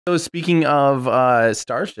So speaking of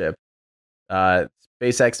Starship, uh,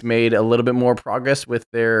 SpaceX made a little bit more progress with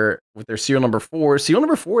their serial number 4. Serial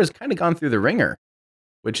number 4 has kind of gone through the ringer,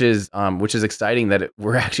 which is exciting that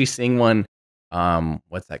we're actually seeing one.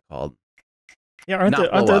 What's that called? Yeah, Not aren't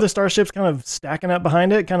blow the up. other starships kind of stacking up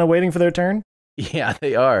behind it, kind of waiting for their turn Yeah,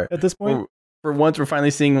 they are. at this point? For once, we're finally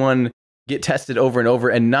seeing one get tested over and over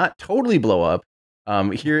and not totally blow up.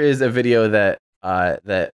 Here is a video that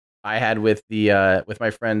I had with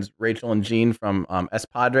my friends Rachel and Jean from S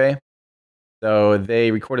Padre. So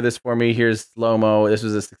they recorded this for me. Here's slow mo. This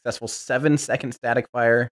was a successful 7-second static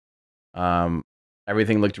fire. Um,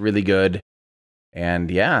 Everything looked really good,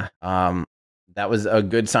 and yeah, that was a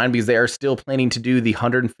good sign because they are still planning to do the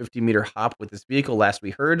 150-meter hop with this vehicle. Last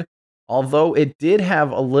we heard, although it did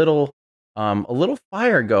have a little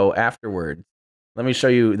fire go afterwards. Let me show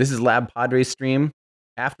you. This is Lab Padre's stream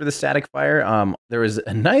after the static fire. There was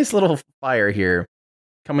a nice little fire here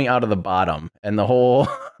coming out of the bottom, and the whole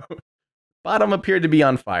bottom appeared to be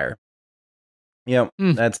on fire.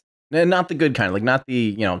 That's not the good kind, like not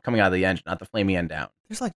the coming out of the engine, not the flaming end down.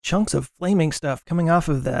 There's like chunks of flaming stuff coming off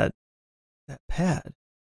of that pad.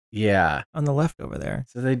 Yeah, on the left over there.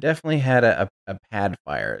 So they definitely had a pad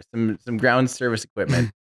fire. Some ground service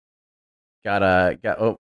equipment got a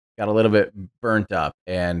little bit burnt up,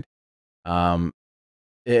 and it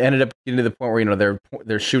ended up getting to the point where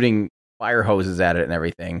they're shooting fire hoses at it and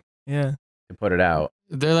everything. Yeah, to put it out.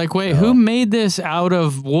 They're like, wait, who made this out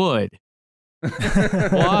of wood?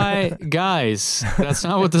 Why, guys? That's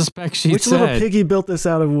not what the spec sheet Which said. little piggy built this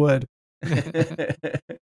out of wood?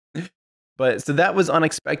 But so that was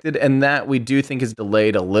unexpected, and that we do think is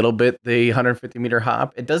delayed a little bit, the 150-meter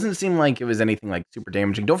hop. It doesn't seem like it was anything like super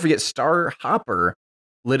damaging. Don't forget, Star Hopper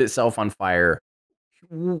lit itself on fire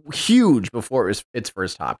huge before it was its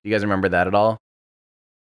first hop. Do you guys remember that at all?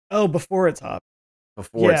 Oh, before its hop.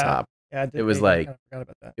 Before its hop. Yeah, it was like I forgot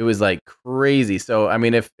about that. It was like crazy. So I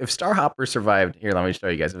mean, if Star Hopper survived, here, let me show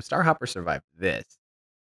you guys. If Star Hopper survived this,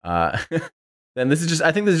 then this is just,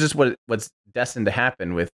 I think this is just what's destined to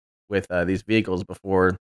happen with these vehicles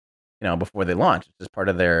before they launch. It's just part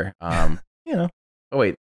of their Oh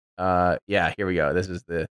wait, yeah, here we go. This is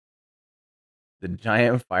the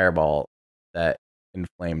giant fireball that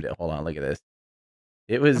inflamed it. Hold on, look at this.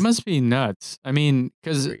 It must be nuts. I mean,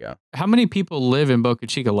 because how many people live in Boca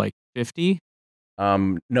Chica? Like 50?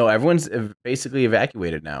 No, everyone's basically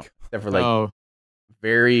evacuated now, except for like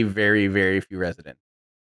very, very, very few residents.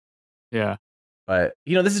 Yeah. But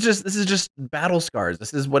this is just battle scars.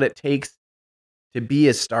 This is what it takes to be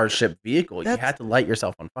a Starship vehicle. You have to light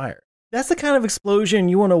yourself on fire. That's the kind of explosion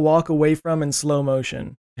you want to walk away from in slow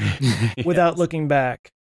motion without looking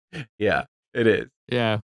back. Yeah, it is.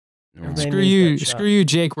 Yeah. Screw you,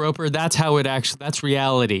 Jake Roper. That's how it actually. That's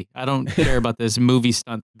reality. I don't care about this movie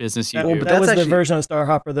stunt business you do. But that was the version of Star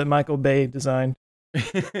Hopper that Michael Bay designed.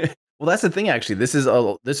 Well, that's the thing. Actually, this is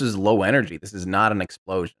low energy. This is not an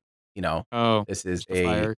explosion. This is a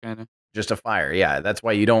fire, kind of. Just a fire. Yeah, that's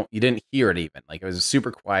why you didn't hear it even. Like, it was a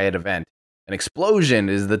super quiet event. An explosion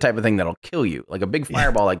is the type of thing that'll kill you. Like a big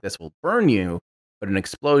fireball like this will burn you, but an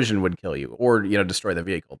explosion would kill you or destroy the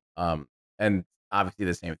vehicle. And obviously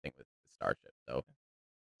the same thing with Starship.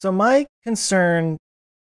 So my concern,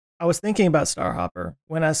 I was thinking about Star Hopper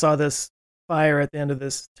when I saw this fire at the end of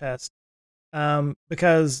this test,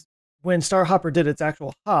 because when Star Hopper did its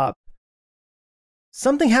actual hop,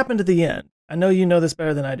 something happened at the end. I know you know this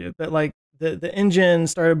better than I do, but like the engine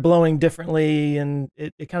started blowing differently, and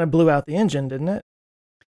it kind of blew out the engine, didn't it?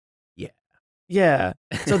 Yeah.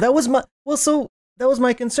 So that was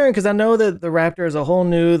my concern, because I know that the Raptor is a whole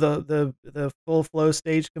new the full flow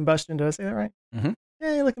stage combustion. Did I say that right? Mm-hmm.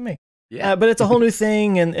 Yeah, look at me. Yeah, but it's a whole new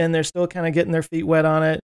thing, and they're still kind of getting their feet wet on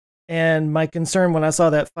it. And my concern when I saw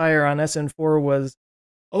that fire on SN4 was,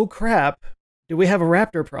 oh crap, do we have a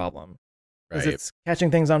Raptor problem? Because it's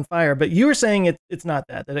catching things on fire. But you were saying it's not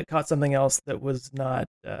that it caught something else that was not.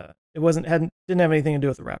 Didn't have anything to do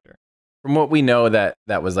with the Raptor. From what we know, that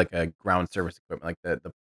was like a ground service equipment, like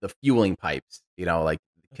the fueling pipes, like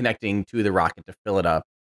connecting to the rocket to fill it up.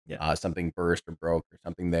 Yeah. Something burst or broke or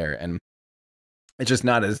something there, and it's just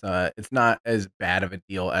not as bad of a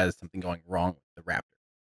deal as something going wrong with the Raptor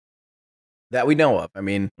that we know of. I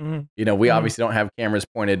mean, we obviously don't have cameras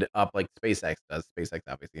pointed up like SpaceX does. SpaceX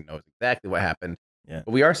obviously knows exactly what happened. Yeah.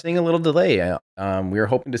 But we are seeing a little delay. We are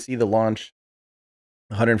hoping to see the launch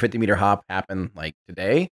 150-meter hop happen like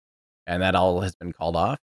today, and that all has been called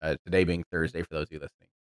off. Today being Thursday for those of you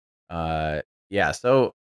listening. Yeah,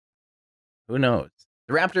 so who knows?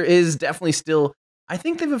 The Raptor is definitely still, I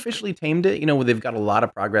think they've officially tamed it. They've got a lot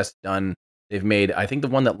of progress done They've made, I think the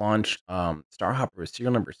one that launched Starhopper was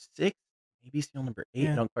serial number 6, maybe serial number 8.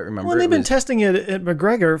 I don't quite remember. Well, they've been testing it at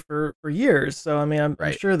McGregor for years. So, I mean, I'm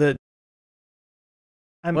sure that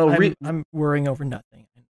I'm worrying over nothing.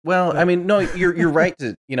 Well, I mean, no, you're right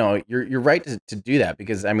to, you're right to do that,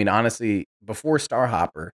 because I mean, honestly, before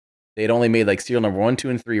Starhopper, they'd only made like serial number 1, 2,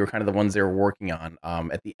 and 3 were kind of the ones they were working on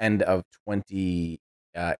at the end of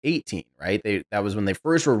 2018, right? That was when they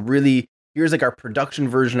first were really, here's like our production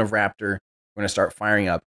version of Raptor. We're going to start firing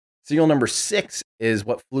up. Serial number 6 is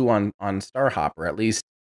what flew on Starhopper, at least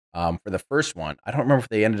for the first one. I don't remember if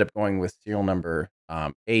they ended up going with serial number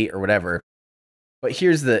 8 or whatever. But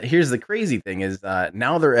here's the crazy thing is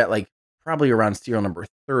now they're at like probably around serial number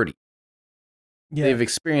 30. Yeah. They've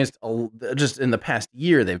experienced just in the past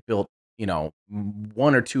year, they've built, 1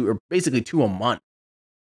 or 2 or basically 2 a month.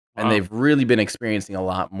 Wow. And they've really been experiencing a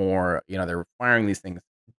lot more. They're firing these things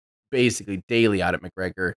basically daily out at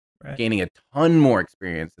McGregor, gaining a ton more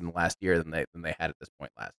experience in the last year than they had at this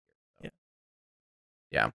point last year. So,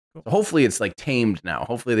 yeah. Cool. So hopefully it's like tamed now.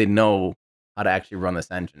 Hopefully they know how to actually run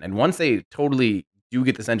this engine. And once they totally do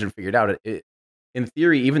get this engine figured out, it in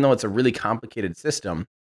theory, even though it's a really complicated system,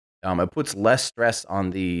 it puts less stress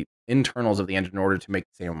on the internals of the engine in order to make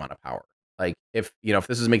the same amount of power. Like if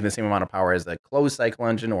this is making the same amount of power as a closed cycle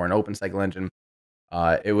engine or an open cycle engine,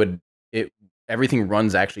 everything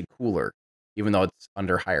runs actually cooler, even though it's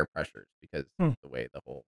under higher pressures because of the way the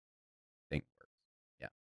whole thing works.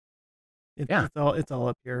 Yeah. It's all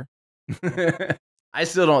up here. I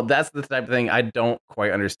still don't. That's the type of thing I don't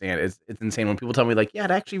quite understand. It's insane when people tell me like, yeah,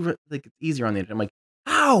 it actually like it's easier on the engine. I'm like,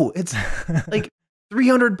 how? It's like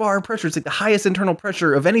 300 bar pressure. It's like the highest internal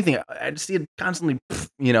pressure of anything. I just see it constantly,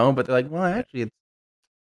 But they're like, well, actually, it's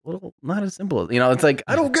a little not as simple. It's like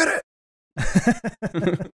I don't get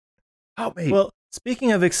it. Help me. Well,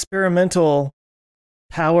 speaking of experimental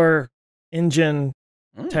power engine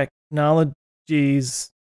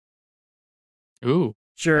technologies, ooh,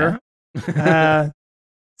 sure. Yeah.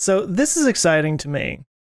 So this is exciting to me.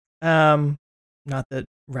 Not that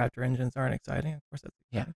Raptor engines aren't exciting, of course that's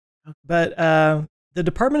exciting. Yeah. But the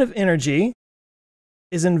Department of Energy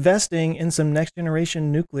is investing in some next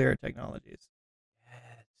generation nuclear technologies.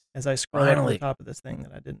 Yes. As I scroll up to the top of this thing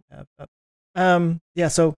that I didn't have up.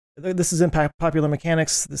 So this is in Popular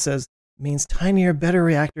Mechanics. This says means tinier, better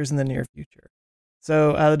reactors in the near future.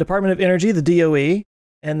 So the Department of Energy, the DOE,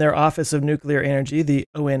 and their Office of Nuclear Energy, the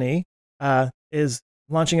ONE, is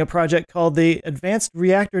launching a project called the Advanced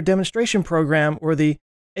Reactor Demonstration Program, or the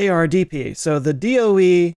ARDP. So the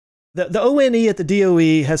DOE, the ONE at the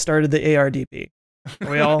DOE has started the ARDP.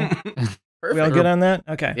 Are we all good on that?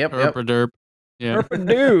 Okay. Yep. Derp. Yeah.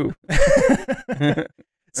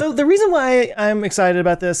 So the reason why I'm excited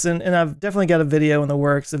about this, and I've definitely got a video in the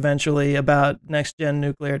works eventually about next gen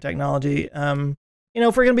nuclear technology. If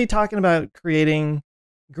we're going to be talking about creating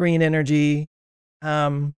green energy,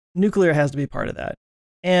 nuclear has to be part of that.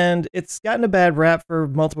 And it's gotten a bad rap for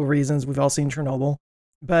multiple reasons. We've all seen Chernobyl,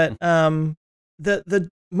 but the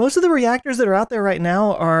most of the reactors that are out there right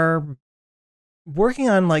now are working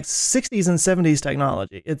on like 60s and 70s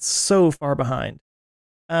technology. It's so far behind.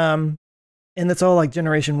 And it's all like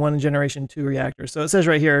generation 1 and generation 2 reactors. So it says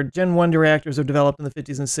right here, Gen 1 reactors are developed in the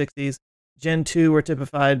 50s and 60s. Gen 2 were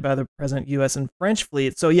typified by the present US and French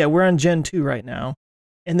fleet. So yeah, we're on Gen 2 right now.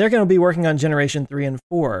 And they're going to be working on generation 3 and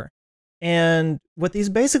 4. And what these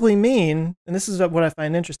basically mean, and this is what I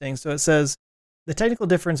find interesting. So it says, the technical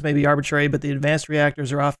difference may be arbitrary, but the advanced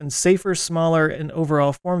reactors are often safer, smaller in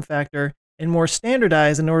overall form factor, and more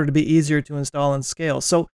standardized in order to be easier to install and scale.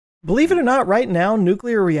 So believe it or not, right now,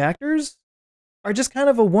 nuclear reactors are just kind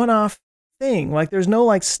of a one-off thing. Like there's no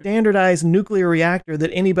like standardized nuclear reactor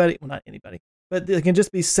that not anybody, but it can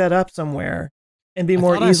just be set up somewhere and be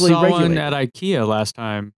more easily regulated. I saw one at IKEA last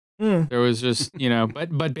time. There was just,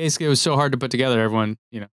 but basically it was so hard to put together. Everyone,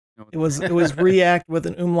 It was react with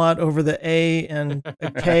an umlaut over the A and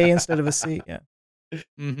a K instead of a C. Yeah.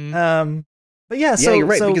 Mm-hmm. But yeah, so, you're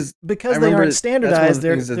right, so because they aren't standardized,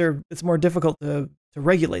 it's more difficult to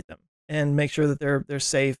regulate them and make sure that they're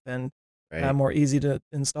safe and more easy to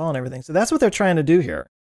install and everything. So that's what they're trying to do here.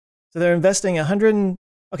 So they're investing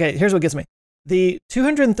okay, here's what gets me. The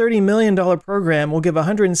 $230 million program will give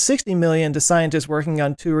 $160 million to scientists working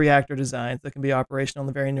on 2 reactor designs that can be operational in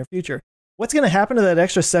the very near future. What's going to happen to that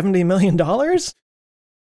extra $70 million?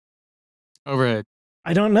 Overhead.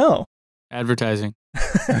 I don't know. Advertising.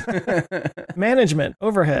 Management.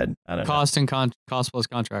 Overhead. I don't know. Cost plus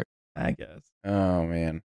contract. I guess. Oh,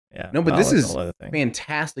 man. Yeah. No, but this is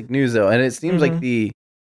fantastic news, though. And it seems like the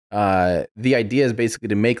idea is basically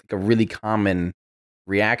to make like a really common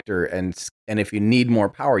reactor, and if you need more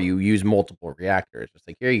power, you use multiple reactors. It's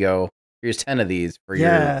like, here you go, here's 10 of these for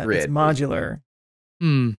your grid. It's modular.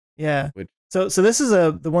 Yeah. Which, so this is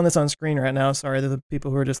the one that's on screen right now. Sorry to the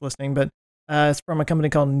people who are just listening, but it's from a company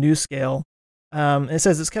called NewScale. It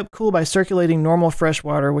says it's kept cool by circulating normal fresh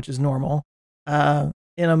water, which is normal, in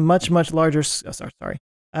a much larger.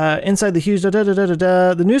 Inside the huge the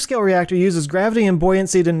NewScale reactor uses gravity and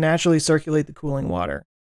buoyancy to naturally circulate the cooling water.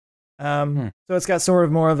 So it's got sort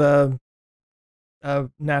of more of a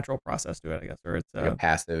natural process to it, I guess, or it's like a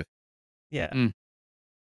passive. Yeah.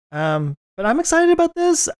 But I'm excited about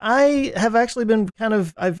this. I have actually been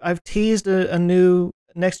I've teased a new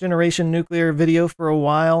next generation nuclear video for a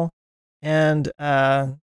while, and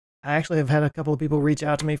I actually have had a couple of people reach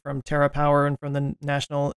out to me from TerraPower and from the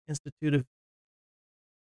National Institute of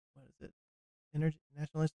Energy,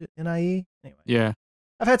 National Institute, NIE. Anyway, yeah,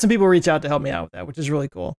 I've had some people reach out to help me out with that, which is really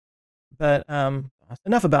cool. But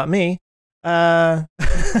enough about me.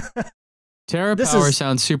 TerraPower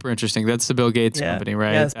sounds super interesting. That's the Bill Gates company,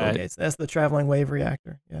 right? Yeah, that's Bill Gates. That's the traveling wave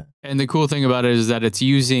reactor. Yeah. And the cool thing about it is that it's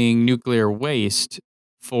using nuclear waste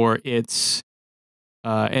for its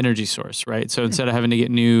energy source, right? So instead of having to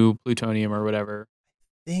get new plutonium or whatever.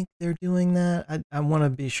 I think they're doing that. I want to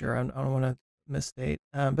be sure. I don't want to misstate.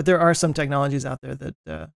 But there are some technologies out there that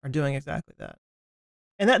are doing exactly that.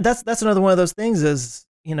 And that's another one of those things is,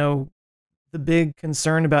 the big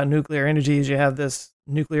concern about nuclear energy is you have this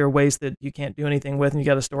nuclear waste that you can't do anything with, and you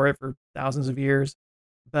got to store it for thousands of years.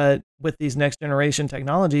 But with these next generation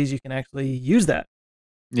technologies, you can actually use that.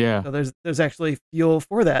 Yeah. So there's actually fuel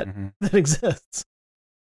for that that exists.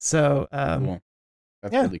 So cool.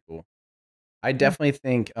 That's really cool. I definitely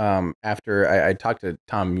think after I talked to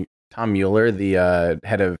Tom Mueller, the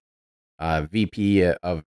head of VP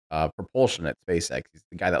of propulsion at SpaceX. He's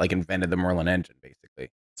the guy that like invented the Merlin engine, basically.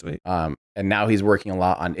 Sweet. And now he's working a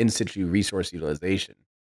lot on in situ resource utilization.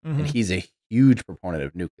 And he's a huge proponent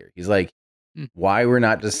of nuclear. He's like, why we're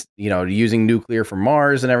not just, using nuclear for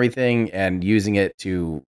Mars and everything and using it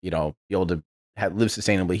to, be able to live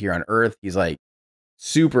sustainably here on Earth. He's like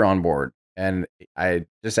super on board. And I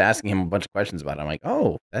just asking him a bunch of questions about it. I'm like,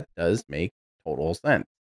 oh, that does make total sense.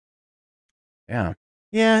 Yeah.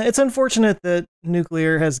 Yeah, it's unfortunate that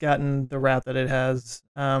nuclear has gotten the rap that it has.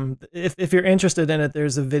 If you're interested in it,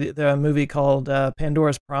 there's a movie called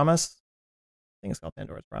Pandora's Promise. I think it's called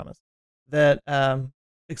Pandora's Promise that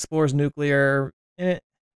explores nuclear. And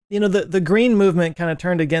the green movement kind of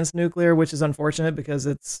turned against nuclear, which is unfortunate because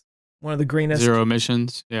it's one of the greenest. Zero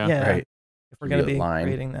emissions. Yeah. Right. If we're going to be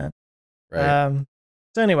creating that. Right.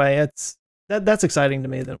 So anyway, that's exciting to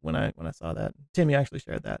me that when I saw that. Tim, you actually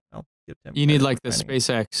shared that. I'll give Tim. You need like the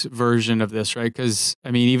SpaceX version of this, right? Because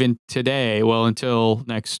even today, well, until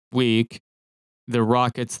next week, the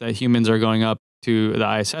rockets that humans are going up to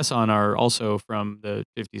the ISS on are also from the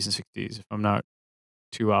 50s and 60s, if I'm not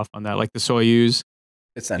too off on that. Like the Soyuz.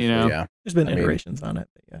 Essentially, yeah. There's been iterations on it.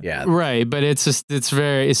 But yeah. Right, but it's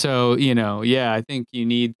very so I think you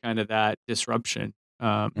need kind of that disruption.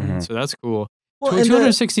 So that's cool. Well,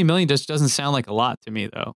 260 million just doesn't sound like a lot to me,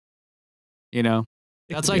 though.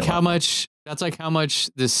 That's like how much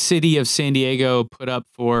the city of San Diego put up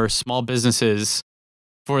for small businesses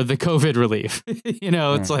for the COVID relief.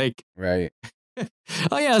 It's like, right.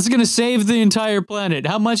 Oh yeah, it's gonna save the entire planet.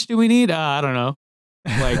 How much do we need? I don't know.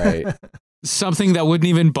 Like something that wouldn't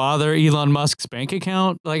even bother Elon Musk's bank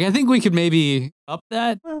account. Like I think we could maybe up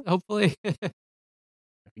that. Hopefully,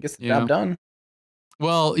 he gets the job done.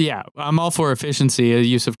 Well, yeah, I'm all for efficiency,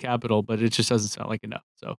 use of capital, but it just doesn't sound like enough.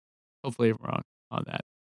 So hopefully I'm wrong on that.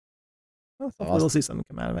 Well, hopefully we'll see something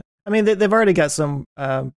come out of it. I mean, they've already got some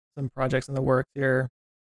projects in the works here.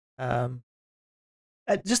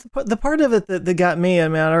 Just the part of it that got me, I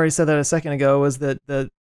mean, I already said that a second ago, was that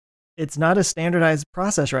it's not a standardized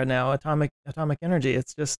process right now, atomic energy.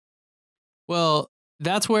 It's just... Well,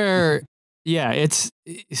 that's where... Yeah,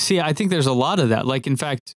 I think there's a lot of that. Like, in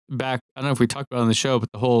fact, I don't know if we talked about it on the show,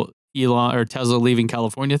 but the whole Elon or Tesla leaving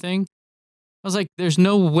California thing, I was like, there's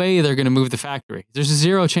no way they're going to move the factory. There's a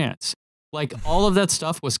zero chance. Like, all of that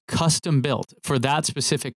stuff was custom built for that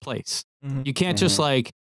specific place. You can't just like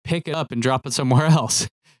pick it up and drop it somewhere else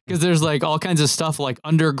because there's like all kinds of stuff like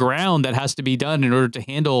underground that has to be done in order to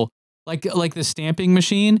handle like the stamping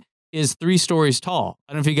machine is 3 stories tall.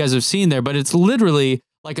 I don't know if you guys have seen there, but it's literally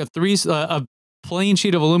like a plain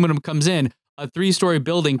sheet of aluminum comes in, a 3-story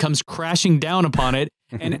building comes crashing down upon it,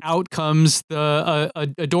 and out comes a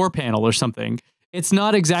door panel or something. It's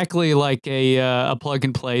not exactly like a plug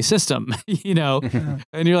and play system, And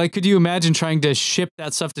you're like, could you imagine trying to ship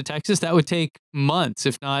that stuff to Texas? That would take months,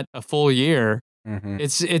 if not a full year.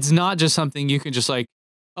 It's not just something you can just like,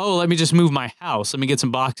 oh, let me just move my house. Let me get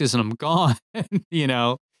some boxes and I'm gone. You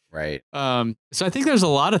know? Right. So I think there's a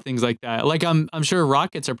lot of things like that. Like I'm sure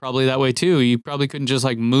rockets are probably that way too. You probably couldn't just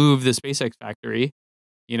like move the SpaceX factory,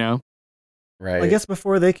 you know? Right. Well, I guess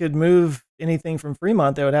before they could move anything from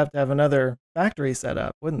Fremont, they would have to have another factory set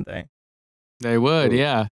up, wouldn't they? They would,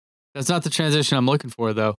 yeah. That's not the transition I'm looking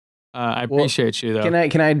for, though. I appreciate you, though.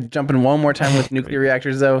 Can I jump in one more time with nuclear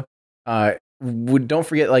reactors, though? Don't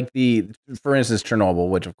forget, like for instance, Chernobyl,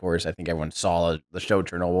 which of course I think everyone saw the show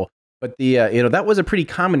Chernobyl, but that was a pretty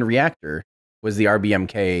common reactor. Was the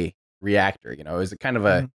RBMK reactor? You know, it was kind of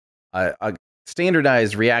a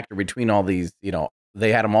standardized reactor between all these. You know,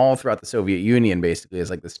 they had them all throughout the Soviet Union, basically, as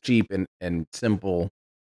like this cheap and simple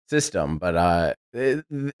system, but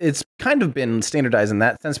it's kind of been standardized in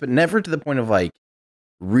that sense, but never to the point of like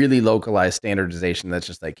really localized standardization that's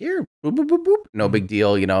just like, here, boop, boop, boop, boop, no big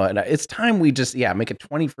deal, you know. And it's time we just make a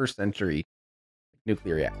 21st century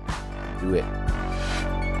nuclear reactor. Do it.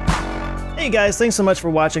 Hey guys, thanks so much for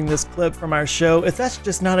watching this clip from our show. If that's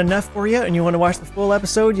just not enough for you and you want to watch the full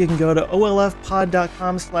episode, you can go to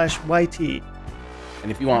olfpod.com/YT.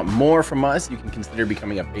 And if you want more from us, you can consider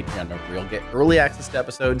becoming a Patreon member. You'll get early access to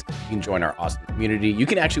episodes. You can join our awesome community. You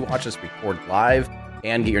can actually watch us record live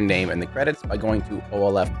and get your name in the credits by going to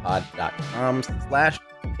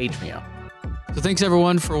olfpod.com/Patreon. So thanks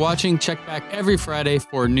everyone for watching. Check back every Friday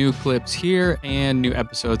for new clips here and new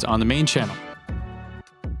episodes on the main channel.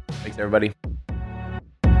 Thanks everybody.